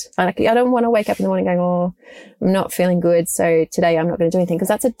not. Like, I don't want to wake up in the morning going, oh, I'm not feeling good, so today I'm not going to do anything, because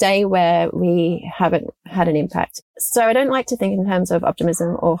that's a day where we haven't had an impact. So I don't like to think in terms of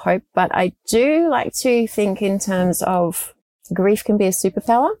optimism or hope, but I do like to think in terms of grief can be a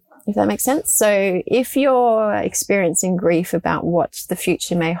superpower, if that makes sense. So if you're experiencing grief about what the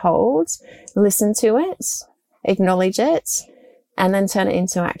future may hold, listen to it, acknowledge it, and then turn it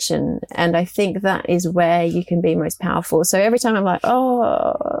into action. And I think that is where you can be most powerful. So every time I'm like,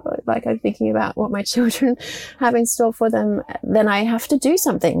 I'm thinking about what my children have in store for them, then I have to do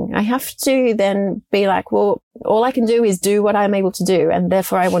something. I have to then be like, well, all I can do is do what I'm able to do, and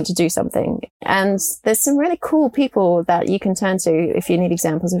therefore I want to do something. And there's some really cool people that you can turn to if you need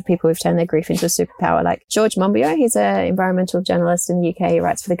examples of people who've turned their grief into a superpower. Like George Monbiot, he's an environmental journalist in the UK, he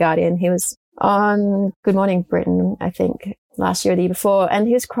writes for The Guardian. He was on Good Morning Britain, I think, last year or the year before, and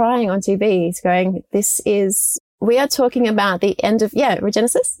he was crying on TV. He's going, we are talking about the end of,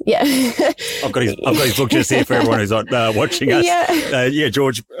 regenesis. Yeah. I've got his book just here for everyone who's watching us.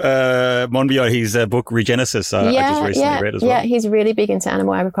 George Monbiot, his book Regenesis, I just recently read as well. Yeah, he's really big into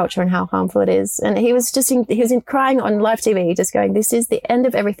animal agriculture and how harmful it is. And he was crying on live TV, just going, this is the end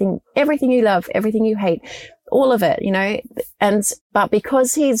of everything you love, everything you hate, all of it, but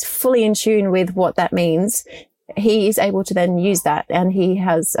because he's fully in tune with what that means, he is able to then use that, and he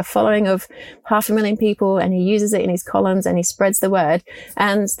has a following of 500,000 people, and he uses it in his columns and he spreads the word.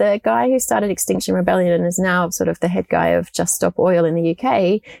 And the guy who started Extinction Rebellion and is now sort of the head guy of Just Stop Oil in the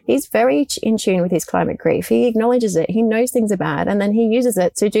UK, he's very in tune with his climate grief. He acknowledges it. He knows things are bad, and then he uses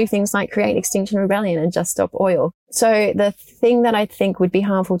it to do things like create Extinction Rebellion and Just Stop Oil. So the thing that I think would be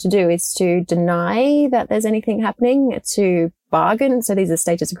harmful to do is to deny that there's anything happening, to bargain. So these are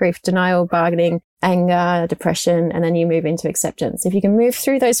stages of grief: denial, bargaining, anger, depression, and then you move into acceptance. If you can move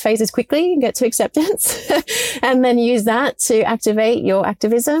through those phases quickly and get to acceptance and then use that to activate your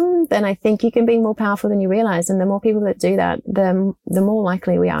activism, then I think you can be more powerful than you realize. And the more people that do that, the more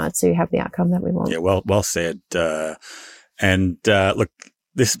likely we are to have the outcome that we want. Yeah, well said. Look,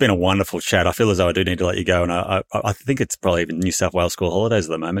 this has been a wonderful chat. I feel as though I do need to let you go. And I think it's probably even New South Wales school holidays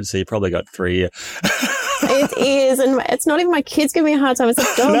at the moment. So you probably got 3 It is. And it's not even my kids give me a hard time. It's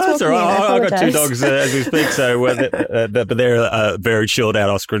a dog. No, it's all right. I've got 2 dogs as we speak. So, but they're very chilled out,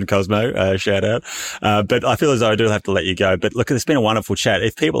 Oscar and Cosmo. Shout out. But I feel as though I do have to let you go. But look, it's been a wonderful chat.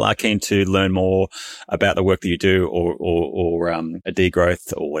 If people are keen to learn more about the work that you do or a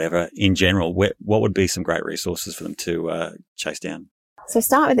degrowth or whatever in general, what would be some great resources for them to chase down? So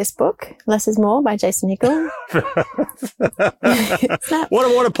start with this book, Less is More by Jason Hickel.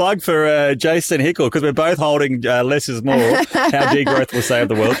 What a plug for Jason Hickel, because we're both holding Less is More, How Degrowth Will Save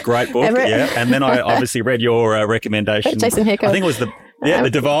the World. Great book, yeah. And then I obviously read your recommendation. Jason Hickel. I think it was The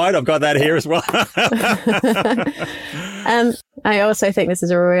Divide. I've got that here as well. I also think this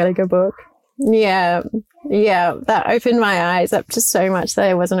is a really good book. Yeah, that opened my eyes up to so much that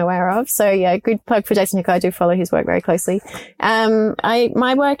I wasn't aware of. So yeah, good plug for Jason Hickel. I do follow his work very closely.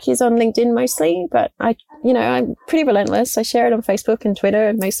 My work is on LinkedIn mostly, but I'm pretty relentless. I share it on Facebook and Twitter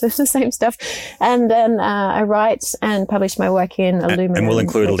and most of the same stuff. And then I write and publish my work in Illumina. And we'll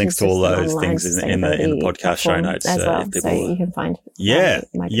include links to all those things in the podcast show notes as well. So you can find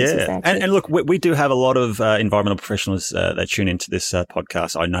my pieces there. And look, we do have a lot of environmental professionals that tune into this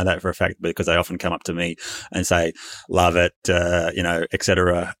podcast. I know that for a fact because they often come up to me and say, love it, et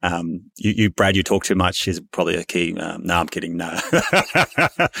cetera. Brad, you talk too much is probably a key. No, I'm kidding. No.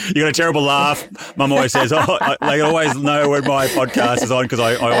 You got a terrible laugh. Mum always says, they always know when my podcast is on because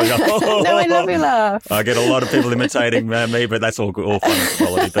I always go, No, I love your laugh. I get a lot of people imitating me, but that's all fun and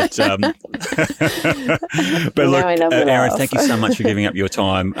quality. But look, Erin, thank you so much for giving up your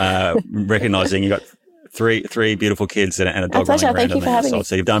time, recognising you got three beautiful kids and a dog running around. Thank you for having me.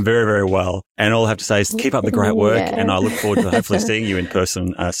 So you've done very, very well. And all I have to say is keep up the great work. Yeah. And I look forward to hopefully seeing you in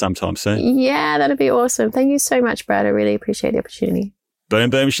person sometime soon. Yeah, that'd be awesome. Thank you so much, Brad. I really appreciate the opportunity. Boom,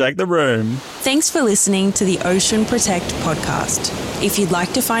 boom, shake the room. Thanks for listening to the Ocean Protect podcast. If you'd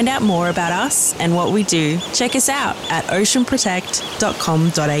like to find out more about us and what we do, check us out at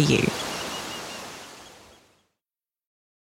oceanprotect.com.au.